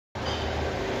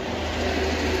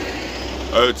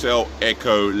Hotel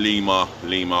Echo Lima,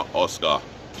 Lima Oscar.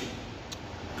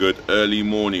 Good early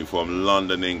morning from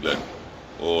London, England.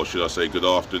 Or should I say good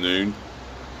afternoon,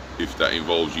 if that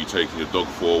involves you taking your dog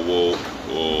for a walk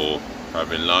or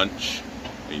having lunch,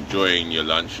 enjoying your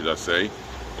lunch, should I say.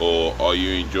 Or are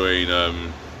you enjoying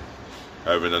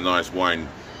having a nice wine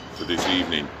for this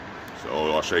evening?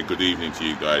 So I'll say good evening to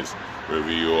you guys,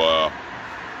 whether you are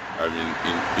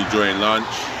enjoying lunch,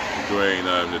 enjoying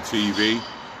the TV,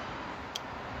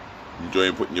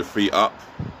 enjoying putting your feet up,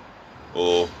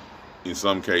 or in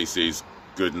some cases,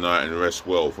 good night and rest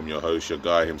well from your host, your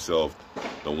guy himself,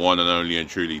 the one and only and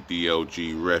truly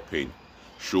DLG repping,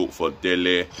 short for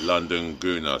Delhi, London,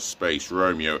 Guna, Space,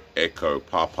 Romeo, Echo,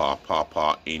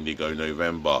 Papa, Indigo,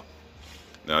 November.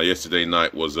 Now, yesterday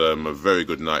night was a very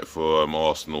good night for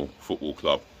Arsenal Football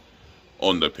Club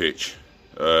on the pitch.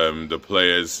 The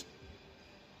players,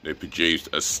 they produced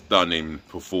a stunning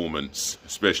performance,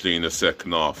 especially in the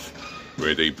second half,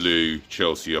 where they blew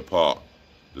Chelsea apart.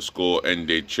 The score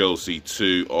ended Chelsea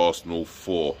 2, Arsenal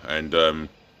 4, and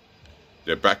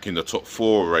they're back in the top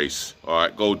 4 race.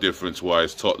 Alright, goal difference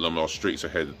wise, Tottenham are streets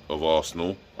ahead of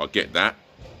Arsenal. I get that.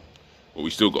 But we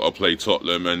still got to play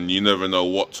Tottenham, and you never know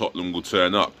what Tottenham will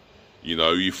turn up. You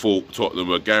know, you thought Tottenham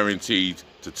were guaranteed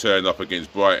to turn up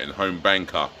against Brighton, home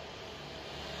banker.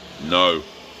 No,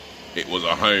 it was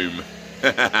a home.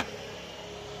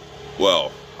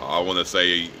 Well, I want to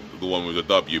say the one with a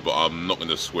W, but I'm not going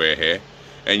to swear here.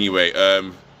 Anyway,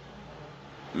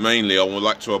 mainly I would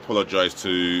like to apologise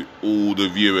to all the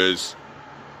viewers,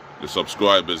 the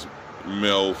subscribers,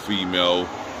 male, female,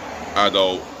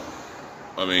 adult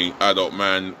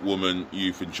man, woman,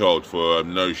 youth and child, for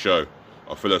no show.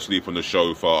 I fell asleep on the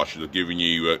show far. I should have given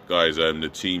you guys the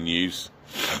team news,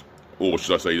 or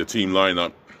should I say the team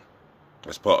lineup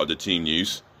as part of the team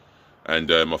news,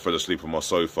 and I fell asleep on my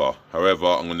sofa. However,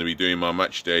 I'm going to be doing my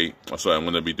match day. I'm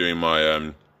going to be doing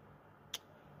my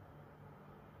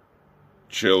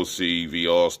Chelsea v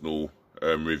Arsenal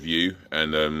review,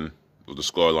 and the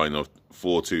scoreline of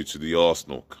 4-2 to the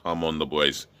Arsenal. Come on, the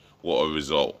boys, what a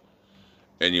result.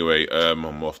 Anyway,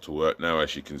 I'm off to work now,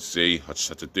 as you can see. I just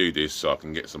had to do this so I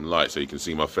can get some light so you can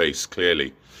see my face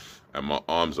clearly. And my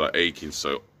arms are aching,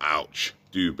 so ouch.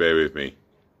 Do bear with me.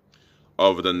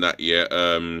 Other than that, yeah,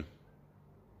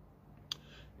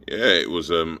 it was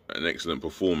an excellent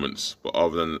performance. But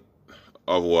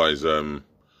otherwise, I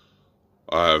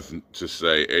have to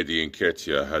say Eddie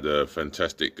Nketiah had a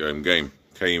fantastic game.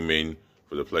 Came in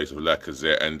for the place of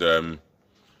Lacazette, and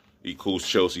he caused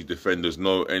Chelsea defenders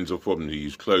no ends of problems. He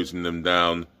was closing them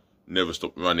down, never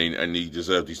stopped running, and he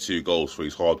deserved his 2 goals for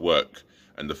his hard work.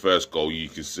 And the first goal, you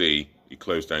can see, he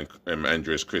closed down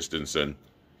Andreas Christensen,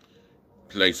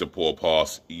 plays a poor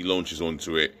pass, he launches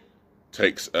onto it,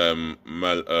 takes Malag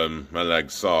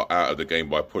Sarr out of the game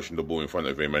by pushing the ball in front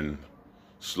of him and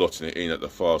slotting it in at the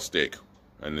far stick.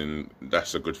 And then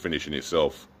that's a good finish in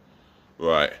itself.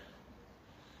 Right.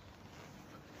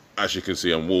 As you can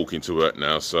see, I'm walking to work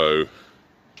now, so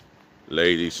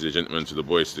ladies to the gentlemen, to the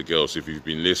boys, to the girls, if you've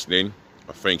been listening,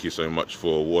 I thank you so much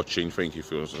for watching. Thank you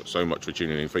so much for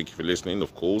tuning in. Thank you for listening,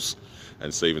 of course,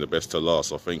 and saving the best to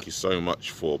last. I thank you so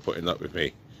much for putting up with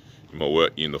me in my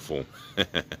work uniform.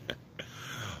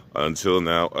 Until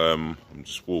now, I'm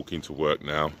just walking to work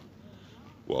now.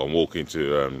 Well, I'm walking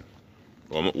to,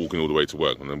 well, I'm not walking all the way to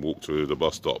work. I'm going to walk to the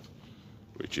bus stop,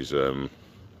 which is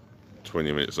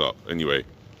 20 minutes up. Anyway,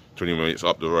 20 minutes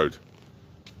up the road.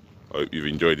 I hope you've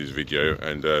enjoyed this video,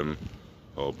 and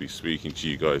I'll be speaking to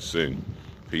you guys soon.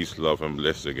 Peace, love and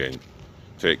bless again.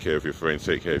 Take care of your friends,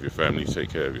 take care of your family, take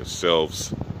care of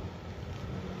yourselves.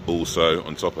 Also,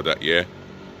 on top of that, yeah,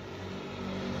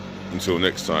 until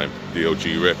next time,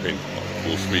 DLG repping.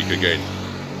 We'll speak again.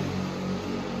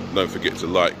 Don't forget to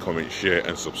like, comment, share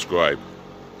and subscribe.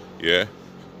 Yeah,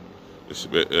 it's a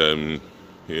bit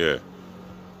yeah,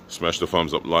 smash the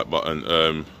thumbs up like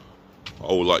button.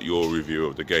 I would like your review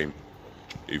of the game.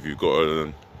 If you've got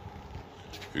an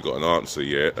answer,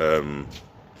 yeah,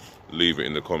 leave it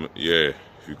in the comment. Yeah,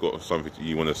 if you've got something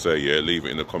you want to say, yeah, leave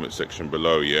it in the comment section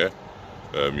below. Yeah,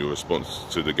 your response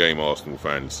to the game, Arsenal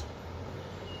fans.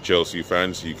 Chelsea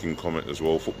fans, you can comment as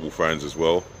well. Football fans as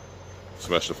well.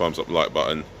 Smash the thumbs up like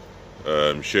button.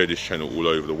 Share this channel all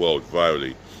over the world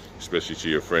virally, especially to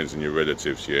your friends and your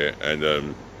relatives. Yeah,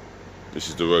 and this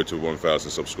is the road to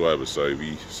 1,000 subscribers, so if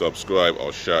you subscribe,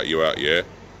 I'll shout you out, yeah?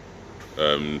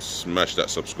 Smash that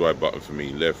subscribe button for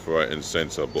me, left, right and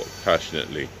centre, but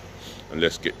passionately. And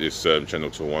let's get this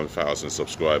channel to 1,000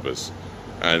 subscribers.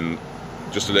 And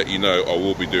just to let you know, I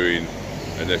will be doing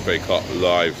an FA Cup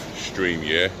live stream,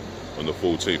 yeah? On the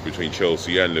 14th between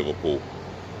Chelsea and Liverpool.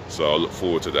 So I look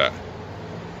forward to that.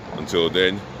 Until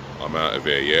then, I'm out of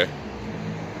here, yeah?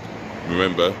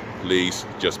 Remember, please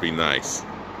just be nice.